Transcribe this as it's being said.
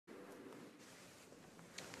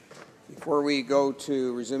Before we go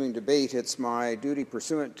to resuming debate, it's my duty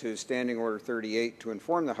pursuant to Standing Order 38 to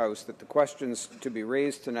inform the House that the questions to be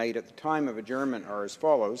raised tonight at the time of adjournment are as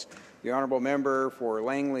follows. The Honourable Member for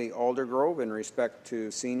Langley-Aldergrove in respect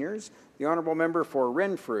to seniors. The Honourable Member for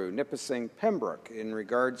Renfrew, Nipissing, Pembroke in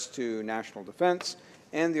regards to national defence.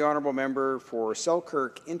 And the Honourable Member for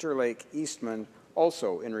Selkirk, Interlake, Eastman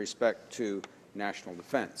also in respect to national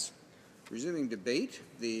defence. Resuming debate,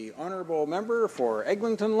 the Honourable Member for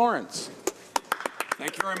Eglinton Lawrence.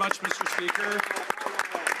 Thank you very much, Mr. Speaker.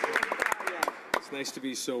 It's nice to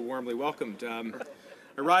be so warmly welcomed. I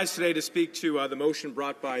rise today to speak to the motion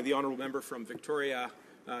brought by the Honourable Member from Victoria.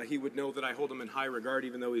 He would know that I hold him in high regard,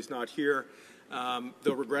 even though he's not here,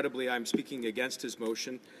 though regrettably I'm speaking against his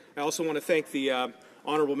motion. I also want to thank the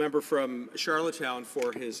Honourable Member from Charlottetown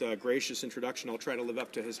for his gracious introduction. I'll try to live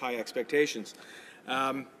up to his high expectations.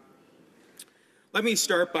 Let me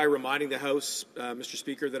start by reminding the House, Mr.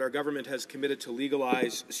 Speaker, that our government has committed to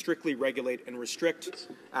legalize, strictly regulate and restrict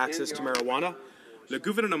access to marijuana. Le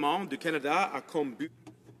gouvernement du Canada a comme but.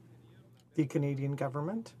 The Canadian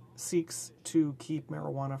government seeks to keep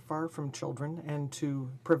marijuana far from children and to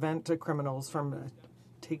prevent criminals from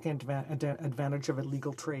taking advantage of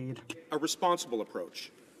illegal trade. A responsible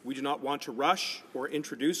approach. We do not want to rush or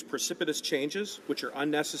introduce precipitous changes which are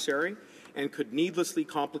unnecessary and could needlessly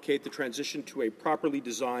complicate the transition to a properly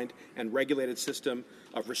designed and regulated system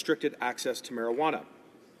of restricted access to marijuana.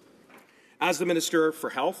 As the Minister for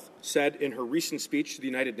Health said in her recent speech to the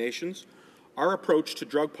United Nations, our approach to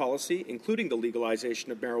drug policy, including the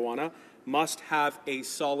legalization of marijuana, must have a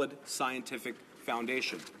solid scientific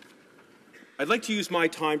foundation. I'd like to use my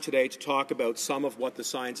time today to talk about some of what the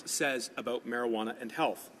science says about marijuana and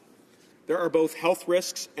health. There are both health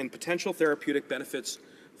risks and potential therapeutic benefits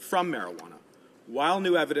from marijuana. While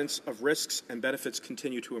new evidence of risks and benefits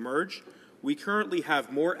continue to emerge, we currently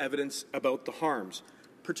have more evidence about the harms,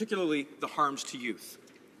 particularly the harms to youth.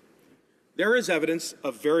 There is evidence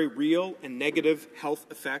of very real and negative health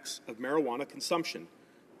effects of marijuana consumption,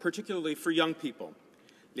 particularly for young people.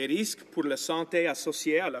 Les risques pour la santé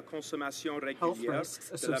associés à la consommation régulière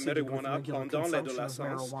de la marijuana pendant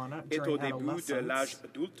l'adolescence et au début de l'âge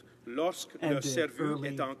adulte, lorsque le cerveau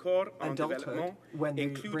est encore en développement,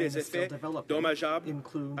 incluent des effets dommageables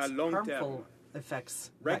à long terme.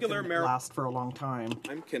 Regular marijuana last for a long time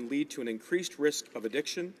can lead to an increased risk of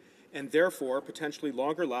addiction and therefore potentially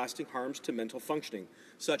longer-lasting harms to mental functioning,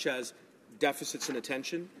 such as deficits in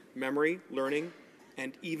attention, memory, learning,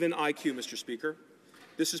 and even IQ, Mr. Speaker.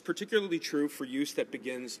 This is particularly true for use that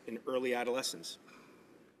begins in early adolescence.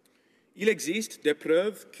 Il existe des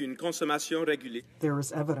preuves qu'une consommation régulière. There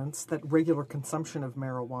is evidence that regular consumption of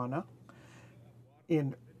marijuana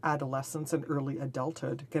in adolescence and early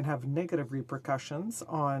adulthood can have negative repercussions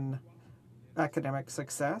on academic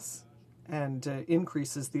success and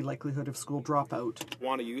increases the likelihood of school dropout.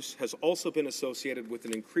 Marijuana use has also been associated with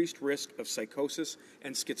an increased risk of psychosis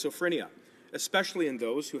and schizophrenia, especially in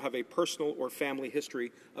those who have a personal or family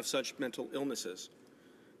history of such mental illnesses.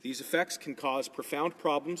 These effects can cause profound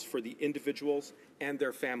problems for the individuals and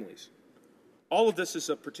their families. All of this is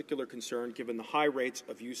of particular concern given the high rates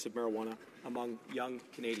of use of marijuana among young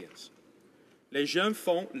Canadians. Les jeunes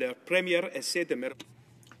font leur premier essai de marijuana.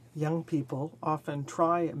 Young people often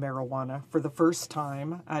try marijuana for the first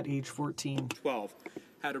time at age 14. 12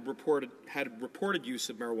 had reported use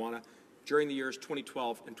of marijuana during the years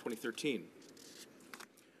 2012 and 2013.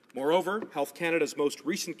 Moreover, Health Canada's most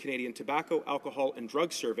recent Canadian Tobacco, Alcohol and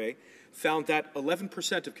Drug Survey found that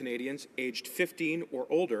 11% of Canadians aged 15 or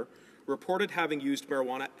older reported having used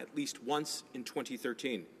marijuana at least once in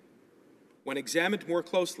 2013. When examined more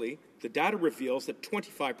closely, the data reveals that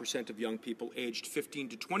 25% of young people aged 15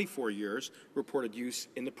 to 24 years reported use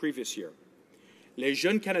in the previous year. Les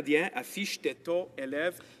jeunes Canadiens affichent des taux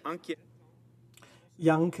élevés inquiétants.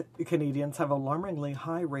 Young Canadians have alarmingly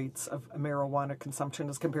high rates of marijuana consumption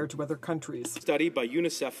as compared to other countries. A study by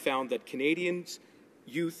UNICEF found that Canadians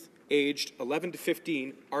youth aged 11 to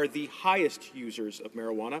 15 are the highest users of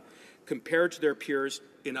marijuana compared to their peers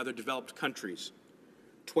in other developed countries.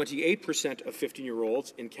 28% of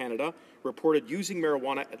 15-year-olds in Canada reported using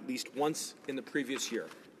marijuana at least once in the previous year.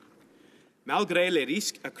 Malgré les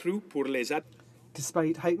risques accrus pour les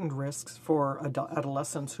Despite heightened risks for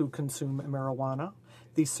adolescents who consume marijuana,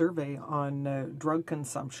 the survey on drug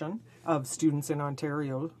consumption of students in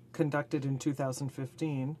Ontario, conducted in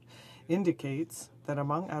 2015, indicates that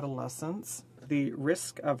among adolescents, the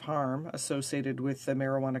risk of harm associated with the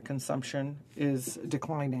marijuana consumption is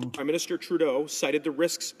declining. Prime Minister Trudeau cited the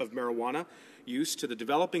risks of marijuana use to the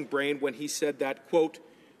developing brain when he said that, quote,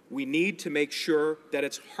 We need to make sure that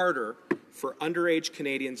it's harder for underage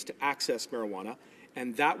Canadians to access marijuana,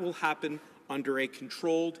 and that will happen under a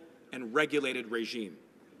controlled and regulated regime.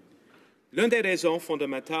 L'une des raisons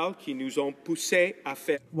fondamentales qui nous ont poussés à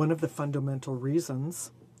faire. One of the fundamental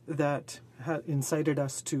reasons that incited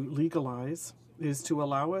us to legalize is to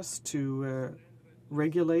allow us to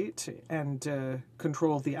regulate and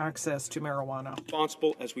control the access to marijuana.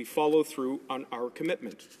 Responsible as we follow through on our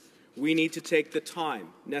commitment. We need to take the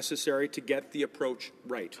time necessary to get the approach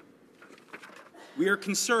right. We are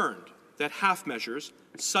concerned that half measures,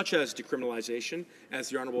 such as decriminalization, as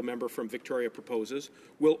the honourable member from Victoria proposes,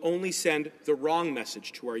 will only send the wrong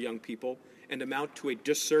message to our young people and amount to a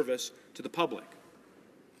disservice to the public.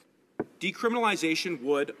 Decriminalization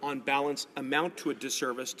would, on balance, amount to a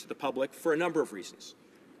disservice to the public for a number of reasons.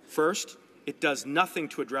 First, it does nothing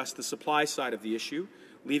to address the supply side of the issue,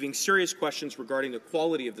 leaving serious questions regarding the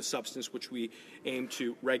quality of the substance which we aim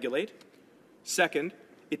to regulate. Second,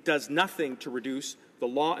 it does nothing to reduce the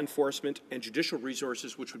law enforcement and judicial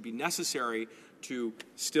resources which would be necessary to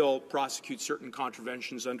still prosecute certain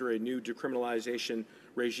contraventions under a new decriminalization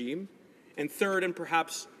regime. And third, and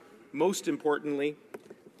perhaps most importantly,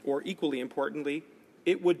 or equally importantly,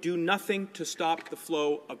 it would do nothing to stop the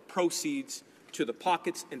flow of proceeds to the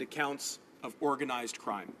pockets and accounts of organized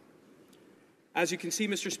crime. As you can see,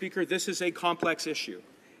 Mr. Speaker, this is a complex issue,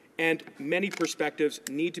 and many perspectives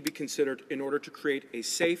need to be considered in order to create a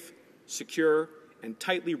safe, secure, and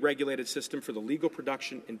tightly regulated system for the legal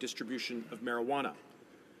production and distribution of marijuana.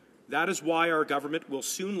 That is why our government will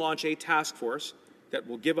soon launch a task force that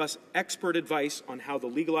will give us expert advice on how the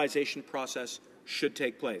legalization process should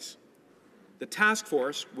take place. The task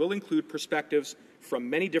force will include perspectives from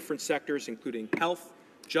many different sectors, including health,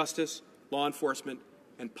 justice, law enforcement,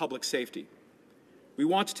 and public safety. We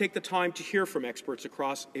want to take the time to hear from experts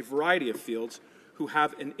across a variety of fields who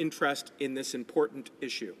have an interest in this important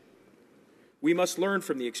issue. We must learn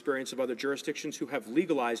from the experience of other jurisdictions who have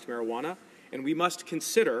legalized marijuana, and we must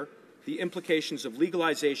consider the implications of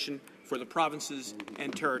legalization for the provinces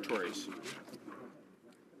and territories.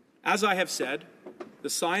 As I have said, the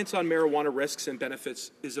science on marijuana risks and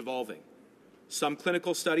benefits is evolving. Some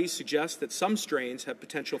clinical studies suggest that some strains have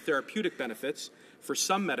potential therapeutic benefits for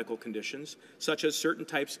some medical conditions, such as certain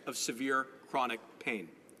types of severe chronic pain.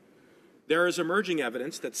 There is emerging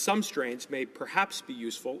evidence that some strains may perhaps be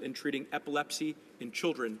useful in treating epilepsy in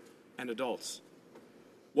children and adults.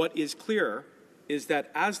 What is clear is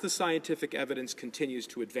that as the scientific evidence continues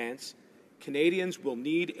to advance, Canadians will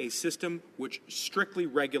need a system which strictly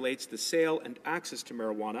regulates the sale and access to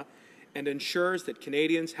marijuana and ensures that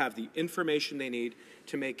Canadians have the information they need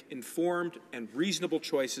to make informed and reasonable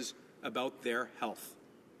choices about their health.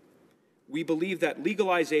 We believe that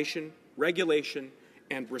legalization, regulation,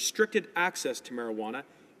 and restricted access to marijuana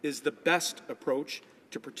is the best approach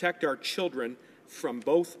to protect our children from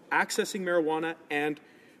both accessing marijuana and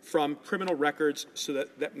from criminal records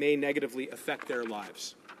that may negatively affect their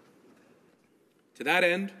lives. To that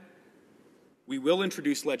end, we will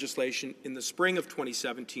introduce legislation in the spring of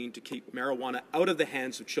 2017 to keep marijuana out of the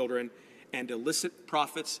hands of children and illicit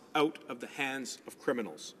profits out of the hands of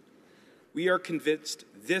criminals. We are convinced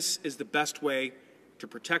this is the best way to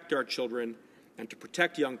protect our children and to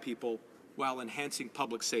protect young people while enhancing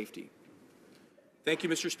public safety. Thank you,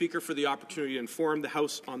 Mr. Speaker, for the opportunity to inform the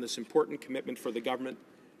House on this important commitment for the government.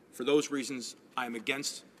 For those reasons, I am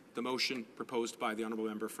against the motion proposed by the honourable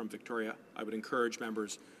member from Victoria. I would encourage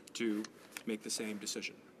members to make the same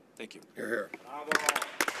decision. Thank you. Hear, hear.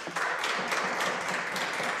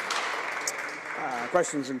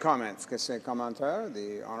 Questions and comments? Question commentaire.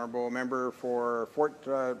 The honourable member for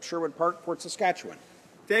Fort Sherwood Park, Fort Saskatchewan.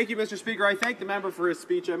 Thank you, Mr. Speaker. I thank the member for his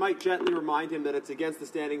speech. I might gently remind him that it's against the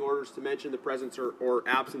standing orders to mention the presence or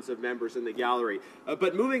absence of members in the gallery.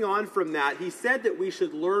 But moving on from that, he said that we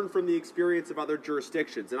should learn from the experience of other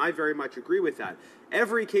jurisdictions, and I very much agree with that.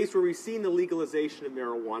 Every case where we've seen the legalization of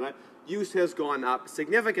marijuana, use has gone up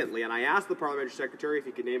significantly, and I asked the parliamentary secretary if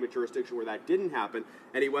he could name a jurisdiction where that didn't happen,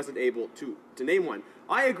 and he wasn't able to name one.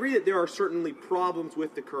 I agree that there are certainly problems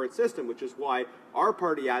with the current system, which is why our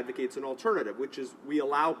party advocates an alternative, which is we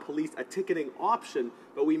allow police a ticketing option,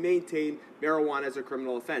 but we maintain marijuana as a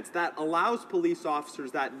criminal offense. That allows police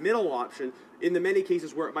officers that middle option in the many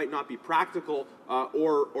cases where it might not be practical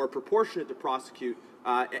or proportionate to prosecute,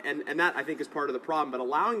 and that, I think, is part of the problem. But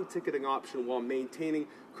allowing the ticketing option while maintaining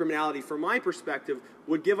criminality, from my perspective,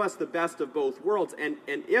 would give us the best of both worlds. And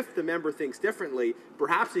if the member thinks differently,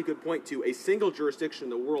 perhaps he could point to a single jurisdiction in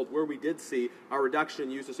the world where we did see a reduction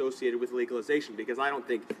in use associated with legalization, because I don't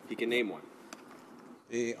think he can name one.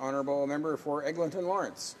 The honourable member for Eglinton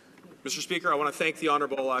Lawrence. Mr. Speaker, I want to thank the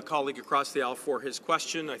honourable colleague across the aisle for his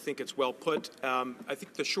question. I think it's well put. I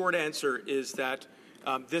think the short answer is that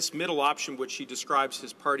this middle option, which he describes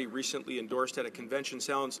his party recently endorsed at a convention,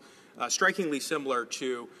 sounds strikingly similar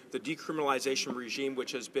to the decriminalization regime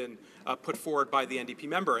which has been put forward by the NDP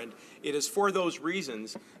member. And it is for those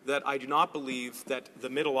reasons that I do not believe that the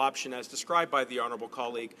middle option, as described by the honourable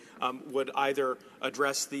colleague, would either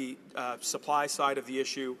address the supply side of the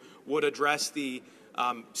issue, would address the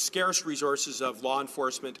scarce resources of law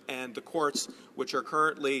enforcement and the courts, which are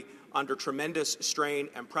currently under tremendous strain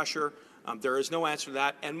and pressure. There is no answer to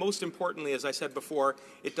that. And most importantly, as I said before,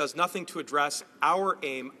 it does nothing to address our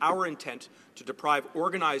aim, our intent to deprive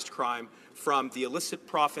organized crime from the illicit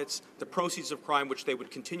profits, the proceeds of crime, which they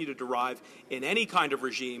would continue to derive in any kind of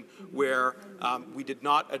regime where we did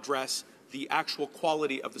not address the actual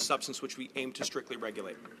quality of the substance which we aim to strictly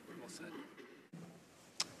regulate.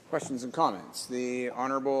 Questions and comments. The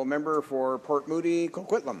honourable member for Port Moody,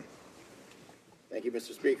 Coquitlam. Thank you,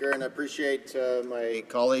 Mr. Speaker, and I appreciate my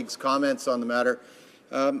colleague's comments on the matter.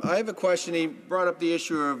 I have a question. He brought up the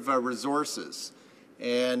issue of resources,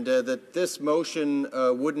 and that this motion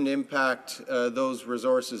wouldn't impact those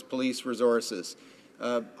resources, police resources.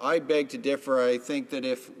 I beg to differ. I think that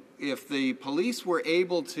if the police were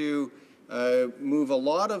able to move a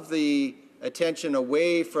lot of the attention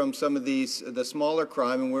away from some of the smaller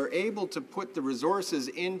crime, and we're able to put the resources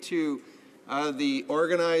into the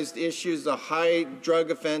organized issues, the high drug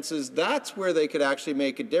offenses, that's where they could actually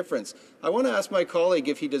make a difference. I want to ask my colleague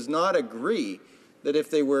if he does not agree that if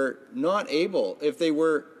they were able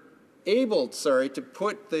to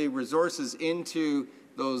put the resources into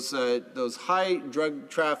those high drug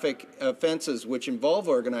traffic offenses which involve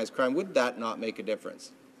organized crime, would that not make a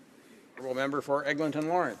difference? Honourable member for Eglinton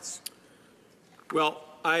Lawrence. Well,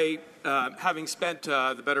 having spent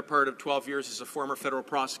the better part of 12 years as a former federal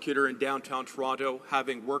prosecutor in downtown Toronto,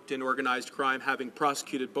 having worked in organized crime, having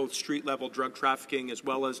prosecuted both street-level drug trafficking as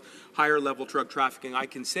well as higher-level drug trafficking, I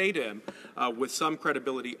can say to him with some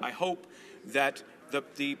credibility, I hope that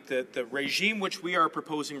the regime which we are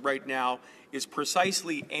proposing right now is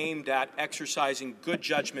precisely aimed at exercising good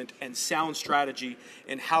judgment and sound strategy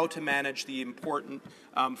in how to manage the important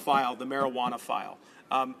file, the marijuana file.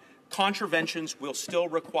 Contraventions will still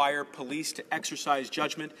require police to exercise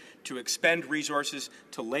judgment, to expend resources,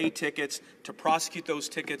 to lay tickets, to prosecute those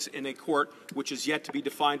tickets in a court which is yet to be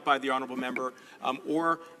defined by the honourable member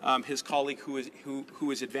or his colleague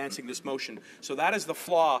who is advancing this motion. So that is the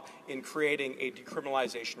flaw in creating a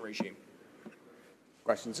decriminalization regime.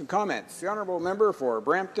 Questions and comments. The honourable member for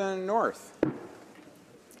Brampton North.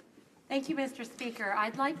 Thank you, Mr. Speaker.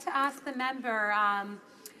 I'd like to ask the member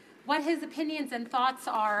what his opinions and thoughts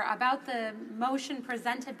are about the motion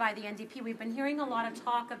presented by the NDP. We've been hearing a lot of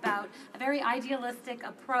talk about a very idealistic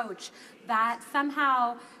approach that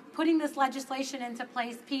somehow putting this legislation into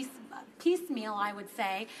place piecemeal, I would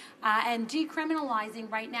say, and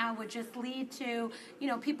decriminalizing right now would just lead to,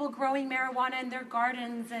 people growing marijuana in their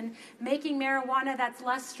gardens and making marijuana that's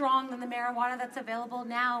less strong than the marijuana that's available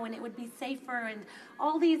now, and it would be safer, and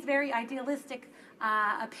all these very idealistic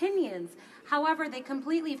opinions. However, they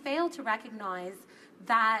completely fail to recognize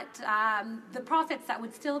that the profits that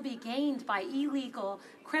would still be gained by illegal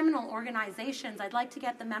criminal organizations. I'd like to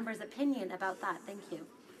get the member's opinion about that. Thank you.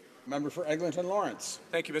 Member for Eglinton Lawrence.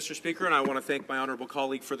 Thank you, Mr. Speaker, and I want to thank my honourable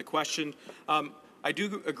colleague for the question. I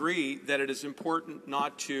do agree that it is important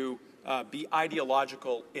not to be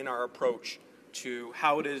ideological in our approach to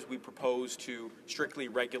how it is we propose to strictly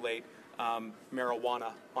regulate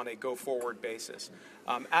marijuana on a go-forward basis.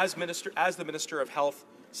 As the Minister of Health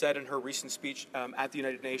said in her recent speech at the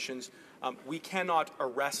United Nations, we cannot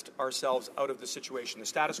arrest ourselves out of the situation. The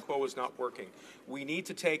status quo is not working. We need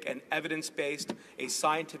to take an evidence-based, a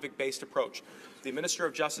scientific-based approach. The Minister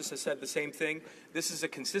of Justice has said the same thing. This is a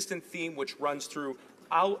consistent theme which runs through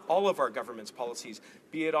all of our government's policies,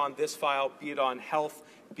 be it on this file, be it on health,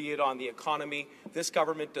 be it on the economy. This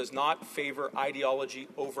government does not favor ideology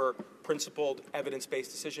over principled,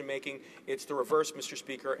 evidence-based decision-making. It's the reverse, Mr.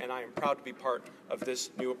 Speaker, and I am proud to be part of this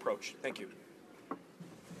new approach. Thank you.